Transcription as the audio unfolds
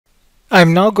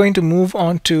I'm now going to move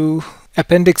on to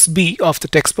Appendix B of the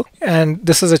textbook, and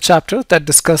this is a chapter that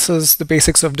discusses the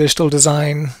basics of digital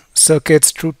design,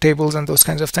 circuits, truth tables, and those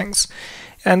kinds of things.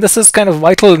 And this is kind of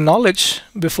vital knowledge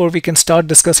before we can start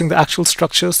discussing the actual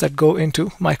structures that go into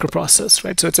microprocessors,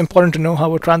 right? So it's important to know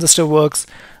how a transistor works,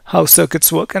 how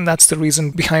circuits work, and that's the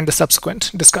reason behind the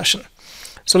subsequent discussion.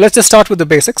 So let's just start with the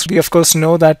basics. We of course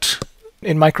know that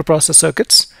in microprocessor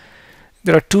circuits,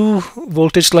 there are two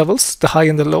voltage levels, the high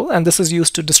and the low, and this is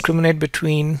used to discriminate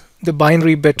between the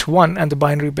binary bit 1 and the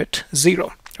binary bit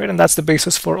 0, right? And that's the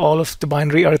basis for all of the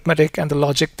binary arithmetic and the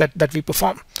logic that we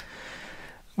perform.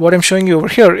 What I'm showing you over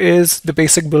here is the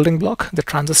basic building block, the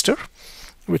transistor,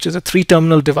 which is a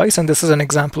 3-terminal device, and this is an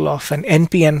example of an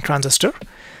NPN transistor,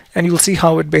 and you'll see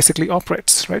how it basically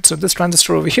operates, right? So this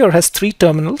transistor over here has 3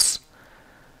 terminals,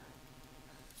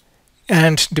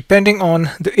 and depending on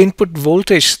the input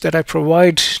voltage that I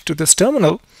provide to this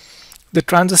terminal, the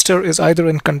transistor is either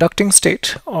in conducting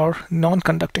state or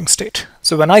non-conducting state.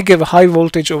 So when I give a high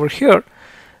voltage over here,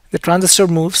 the transistor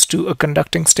moves to a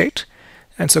conducting state,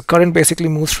 and so current basically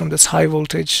moves from this high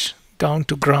voltage down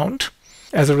to ground.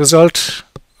 As a result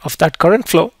of that current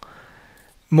flow,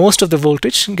 most of the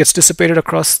voltage gets dissipated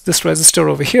across this resistor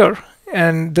over here,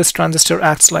 and this transistor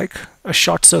acts like a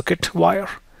short circuit wire.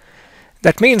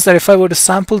 That means that if I were to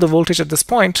sample the voltage at this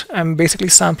point, I'm basically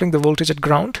sampling the voltage at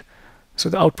ground. So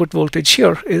the output voltage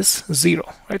here is 0,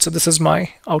 right? So this is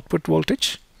my output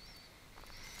voltage,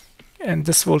 and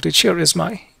this voltage here is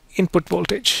my input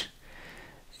voltage.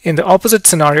 In the opposite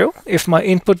scenario, if my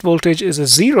input voltage is a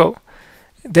 0,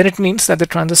 then it means that the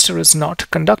transistor is not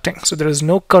conducting. So there is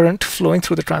no current flowing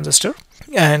through the transistor,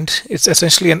 and it's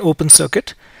essentially an open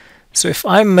circuit. So if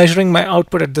I'm measuring my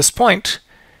output at this point,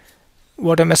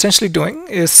 what I'm essentially doing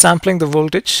is sampling the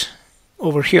voltage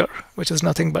over here, which is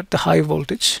nothing but the high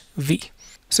voltage V.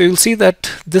 So you'll see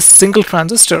that this single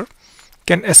transistor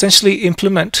can essentially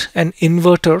implement an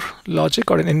inverter logic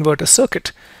or an inverter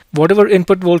circuit. Whatever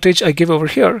input voltage I give over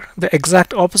here, the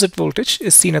exact opposite voltage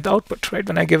is seen at the output, right?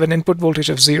 When I give an input voltage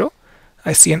of 0,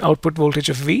 I see an output voltage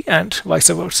of V, and vice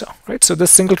versa, right? So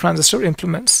this single transistor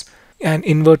implements an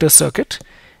inverter circuit,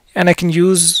 and I can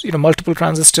use multiple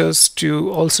transistors to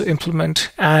also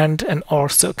implement AND and OR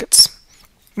circuits.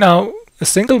 Now, a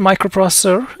single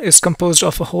microprocessor is composed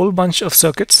of a whole bunch of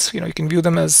circuits. You can view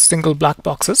them as single black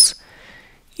boxes.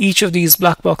 Each of these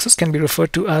black boxes can be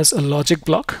referred to as a logic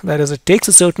block. That is, it takes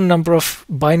a certain number of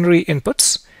binary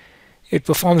inputs. It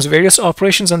performs various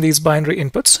operations on these binary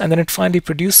inputs, and then it finally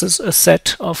produces a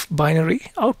set of binary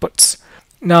outputs.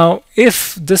 Now,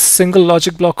 if this single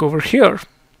logic block over here,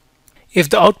 if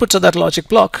the outputs of that logic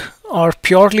block are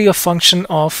purely a function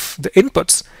of the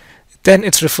inputs, then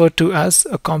it's referred to as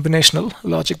a combinational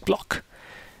logic block.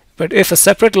 But if a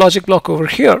separate logic block over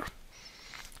here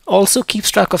also keeps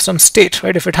track of some state,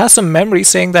 right? If it has some memory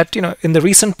saying that, in the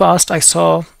recent past I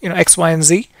saw, X, Y, and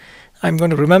Z, I'm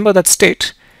going to remember that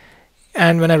state.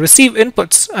 And when I receive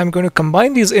inputs, I'm going to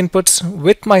combine these inputs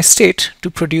with my state to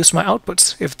produce my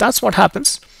outputs. If that's what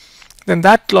happens, then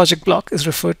that logic block is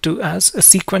referred to as a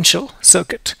sequential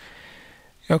circuit.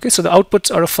 Okay, so the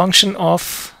outputs are a function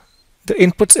of the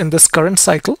inputs in this current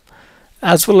cycle,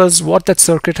 as well as what that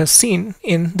circuit has seen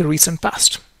in the recent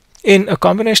past. In a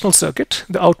combinational circuit,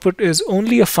 the output is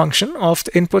only a function of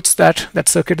the inputs that that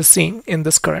circuit is seeing in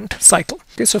this current cycle.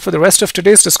 Okay, so for the rest of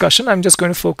today's discussion, I'm just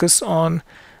going to focus on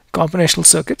combinational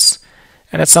circuits,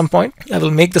 and at some point I will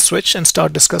make the switch and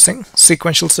start discussing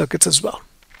sequential circuits as well.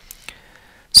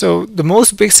 So the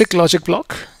most basic logic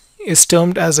block is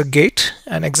termed as a gate,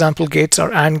 and example gates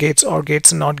are AND gates, OR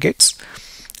gates, and NOT gates.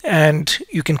 And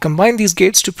you can combine these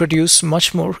gates to produce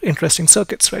much more interesting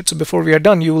circuits, right? So before we are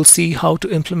done, you will see how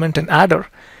to implement an adder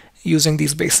using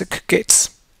these basic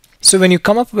gates. So when you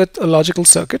come up with a logical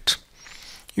circuit,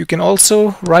 you can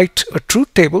also write a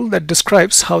truth table that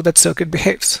describes how that circuit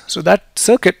behaves. So that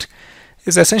circuit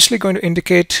is essentially going to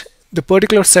indicate the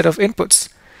particular set of inputs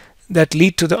that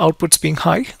lead to the outputs being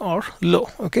high or low.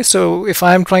 Okay, so if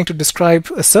I am trying to describe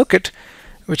a circuit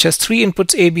which has 3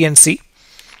 inputs A, B, and C,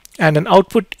 and an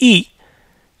output E,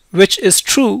 which is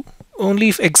true only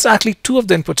if exactly 2 of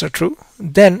the inputs are true,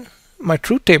 then my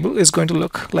truth table is going to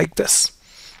look like this.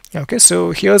 Okay,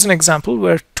 so here's an example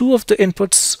where 2 of the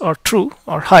inputs are true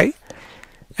or high,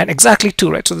 and exactly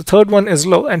 2, right? So the third one is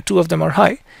low and 2 of them are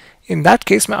high. In that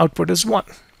case, my output is 1.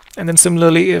 And then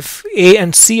similarly, if A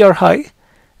and C are high,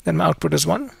 then my output is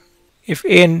 1. If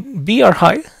A and B are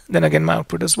high, then again my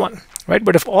output is 1, right?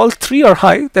 But if all 3 are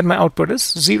high, then my output is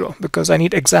 0, because I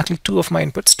need exactly 2 of my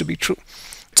inputs to be true.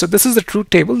 So this is the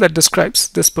truth table that describes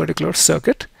this particular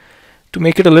circuit. To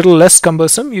make it a little less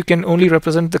cumbersome, you can only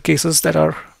represent the cases that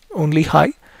are only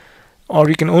high, or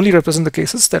you can only represent the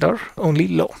cases that are only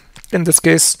low. In this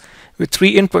case, with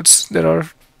 3 inputs, there are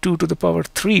 2 to the power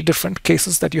 3 different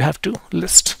cases that you have to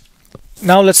list.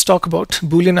 Now let's talk about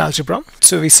Boolean algebra.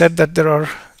 So we said that there are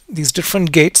these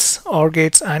different gates, OR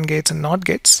gates, AND gates, and NOT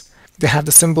gates. They have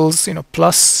the symbols,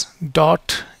 plus,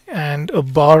 dot, and a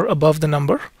bar above the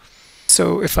number.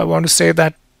 So if I want to say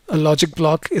that a logic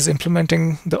block is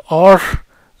implementing the OR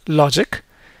logic,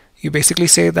 you basically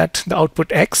say that the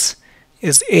output X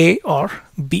is A or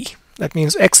B. That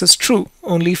means X is true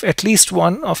only if at least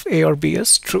one of A or B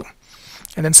is true.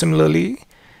 And then similarly,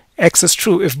 X is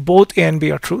true if both A and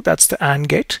B are true. That's the AND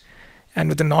gate. And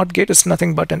with the NOT gate, it's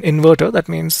nothing but an inverter. That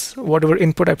means whatever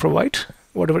input I provide,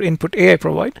 whatever input A I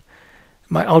provide,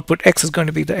 my output X is going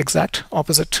to be the exact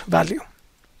opposite value.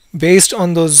 Based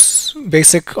on those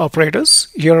basic operators,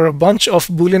 here are a bunch of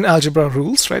Boolean algebra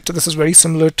rules, right? So this is very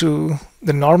similar to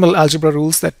the normal algebra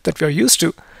rules that we are used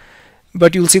to.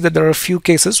 But you'll see that there are a few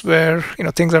cases where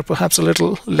things are perhaps a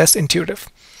little less intuitive.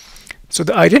 So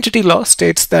the identity law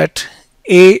states that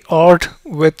A ORed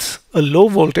with a low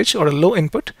voltage or a low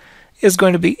input is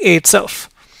going to be A itself.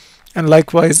 And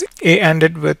likewise, A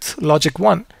ANDed with logic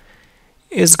 1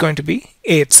 is going to be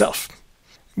A itself.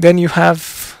 Then you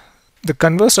have the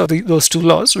converse of those two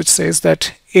laws, which says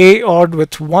that A ORed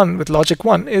with 1 with logic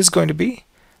 1 is going to be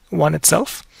 1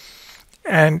 itself.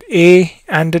 And A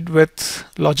ANDed with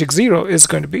logic 0 is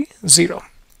going to be 0.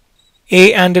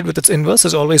 A ANDed with its inverse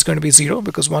is always going to be 0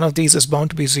 because one of these is bound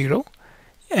to be 0.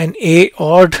 And A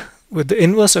ORed with the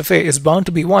inverse of A is bound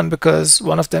to be 1 because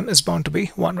one of them is bound to be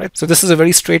 1, right? So this is a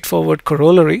very straightforward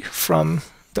corollary from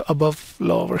the above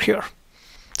law over here.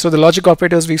 So the logic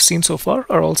operators we've seen so far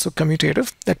are also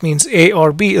commutative. That means A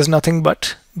or B is nothing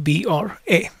but B or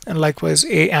A. And likewise,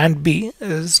 A and B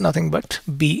is nothing but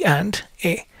B and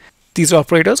A. These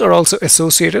operators are also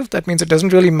associative. That means it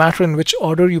doesn't really matter in which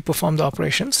order you perform the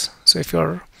operations. So if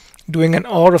you're doing an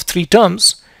OR of 3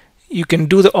 terms, you can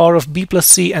do the OR of B plus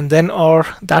C and then OR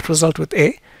that result with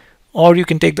A. Or you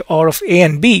can take the OR of A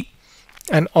and B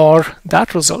and OR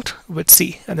that result with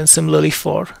C. And then similarly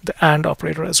for the AND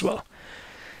operator as well.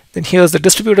 Then here's the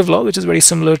distributive law, which is very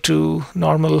similar to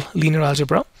normal linear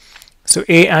algebra. So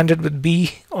A ANDed with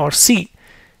B or C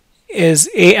is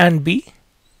A and B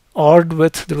ORed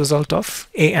with the result of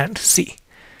A and C.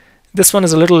 This one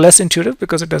is a little less intuitive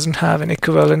because it doesn't have an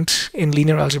equivalent in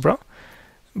linear algebra.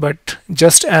 But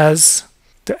just as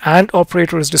the AND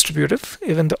operator is distributive,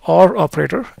 even the OR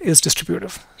operator is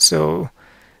distributive. So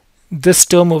this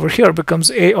term over here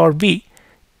becomes A or B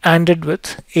ANDed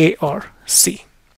with A or C.